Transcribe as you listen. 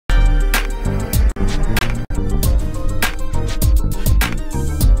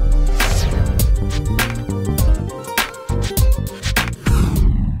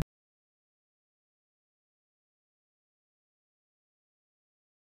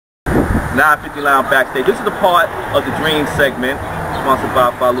950 Lounge Backstage. This is the part of the Dream segment, sponsored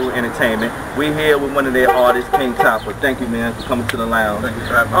by Falu Entertainment. We're here with one of their artists, King Tappa. Thank you, man, for coming to the lounge. Thank you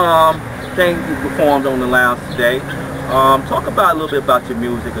for having me. Thank you for performed on the lounge today. Talk about a little bit about your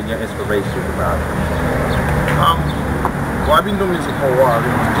music and your inspirations about it. Well, I've been doing music for a while,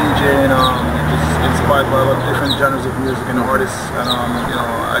 DJing, just inspired by a lot of different genres of music and artists, and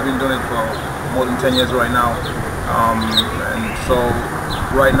I've been doing it for more than 10 years right now, and so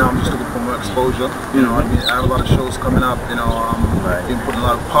right now I'm just looking for more exposure. I have a lot of shows coming up. I've been putting a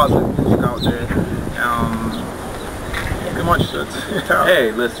lot of positive music out there. Pretty much that's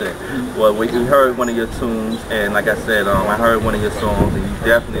Hey, listen. Well, we heard one of your tunes, and like I said, I heard one of your songs, and you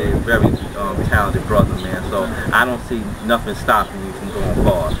definitely a very talented brother, man. So I don't see nothing stopping you from going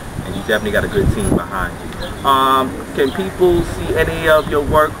far, and you definitely got a good team behind you. Can people see any of your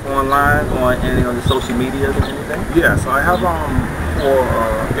work online on any of the social media or anything? Yes, I have 4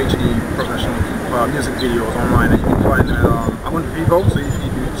 HD professional music videos online, and you can find them. I'm on Vivo, so if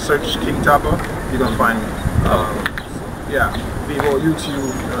you search King Tappa, you're gonna find me. Yeah, Vivo,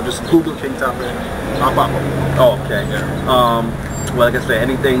 YouTube, just Google King Tappa and I'll pop up. Oh, okay. Yeah. Well, like I said,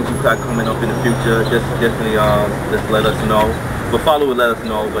 anything you got coming up in the future, just definitely just let us know. But Follow will let us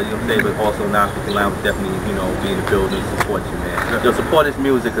know, but but also 950 Lounge will definitely, be in the building and support you, man. You'll support his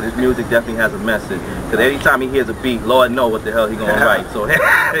music, because his music definitely has a message. Because anytime he hears a beat, Lord know what the hell he gonna write. So,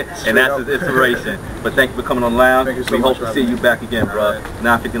 and that's his inspiration. But thank you for coming on the lounge. Thank you so we much hope to see you back again, bro.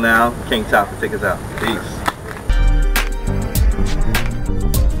 950 Lounge, King Tappa, take us out. Peace.